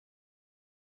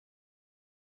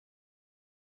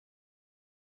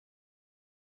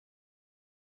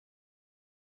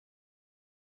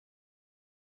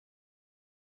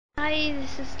Hi,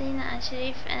 this is Lina Al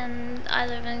Sharif and I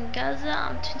live in Gaza.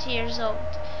 I'm 20 years old.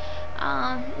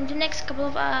 In the next couple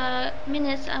of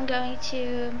minutes, I'm going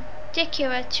to take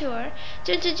you a tour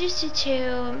to introduce you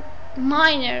to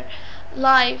minor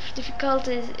life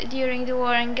difficulties during the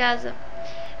war in Gaza.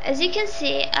 As you can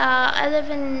see, I live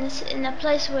in a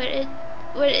place where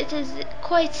it is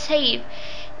quite safe.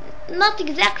 Not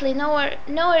exactly, nowhere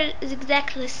is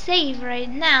exactly safe right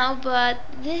now, but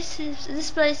this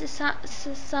place is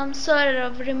some sort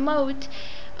of remote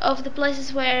of the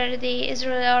places where the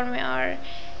Israeli army are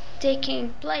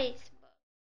taking place.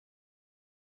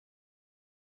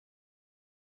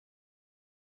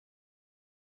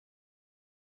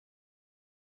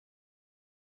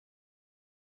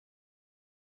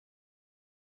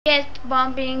 Get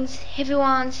bombings, heavy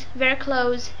ones, very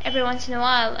close every once in a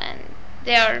while, and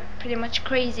they are pretty much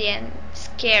crazy and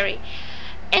scary.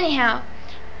 Anyhow,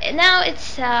 now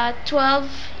it's 12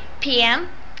 p.m.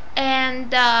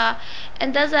 and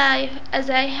as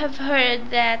I have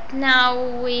heard that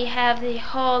now we have the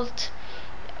halt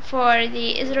for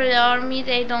the Israeli army.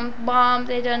 They don't bomb,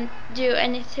 they don't do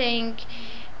anything,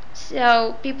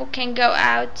 so people can go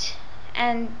out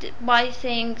and buy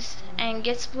things and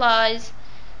get supplies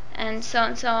and so on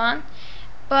and so on.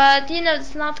 But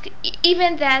it's not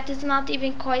even that. It's not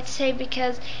even quite safe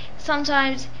because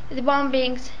sometimes the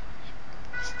bombings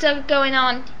still going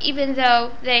on even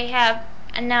though they have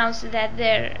announced that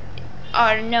there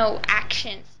are no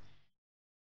actions.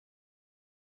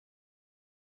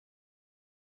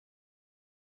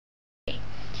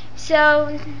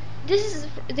 So this is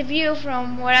the view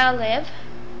from where I live.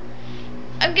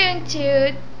 I'm going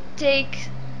to take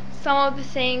some of the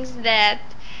things that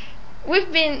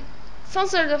we've been some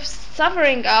sort of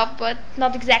suffering of, but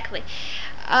not exactly.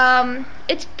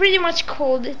 It's pretty much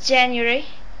cold. It's January,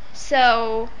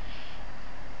 so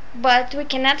but we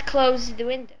cannot close the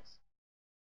windows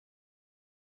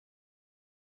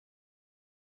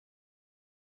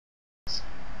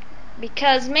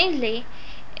because mainly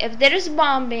if there is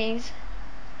bombings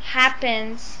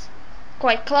happens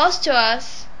quite close to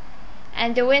us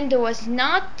and the window was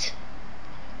not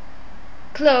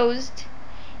closed,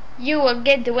 you will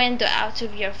get the window out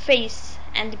of your face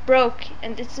and it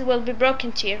will be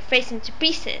broken to your face into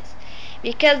pieces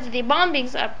because the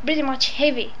bombings are pretty much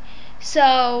heavy,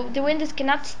 so the windows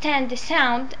cannot stand the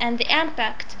sound and the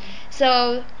impact,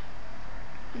 so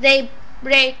they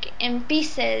break in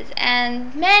pieces,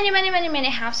 and many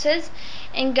houses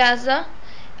in Gaza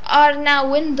are now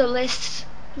windowless.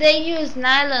 They use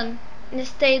nylon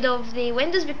instead of the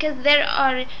windows because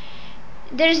there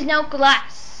is no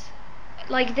glass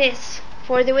like this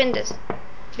for the windows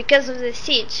because of the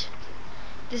siege.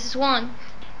 This is one.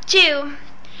 Two,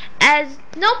 as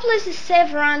no place is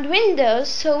safe around windows,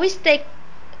 so we stay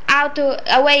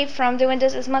away from the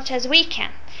windows as much as we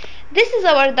can. This is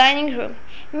our dining room.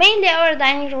 Mainly our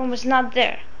dining room was not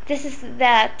there. This is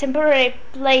the temporary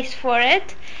place for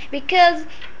it because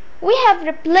we have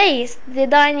replaced the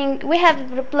dining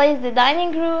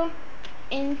room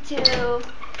into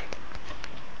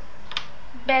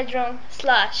bedroom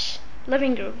slash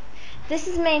living room. This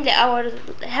is mainly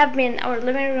have been our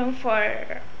living room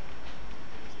for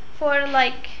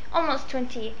like almost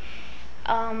 20,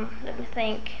 let me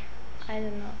think, I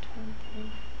don't know,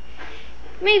 20,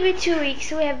 maybe 2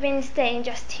 weeks we have been staying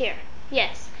just here.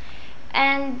 Yes.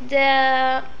 And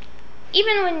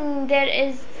even when there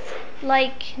is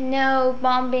like no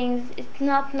bombings, it's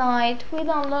not night, we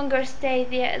no longer stay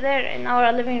there in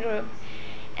our living room.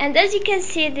 And as you can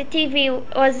see, the TV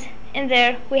was in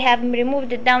there. We have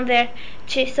removed it down there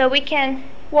so we can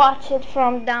watch it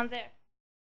from down there.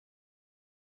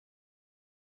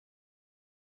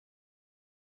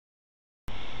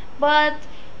 But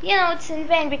it's in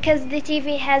vain because the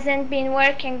TV hasn't been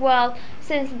working well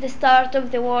since the start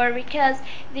of the war because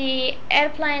the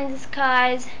airplane in the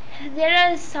skies,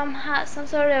 there is some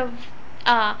sort of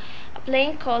a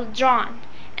plane called drone,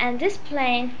 and this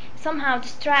plane somehow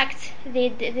distracts the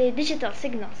digital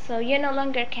signal, so you no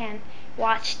longer can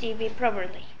watch TV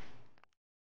properly.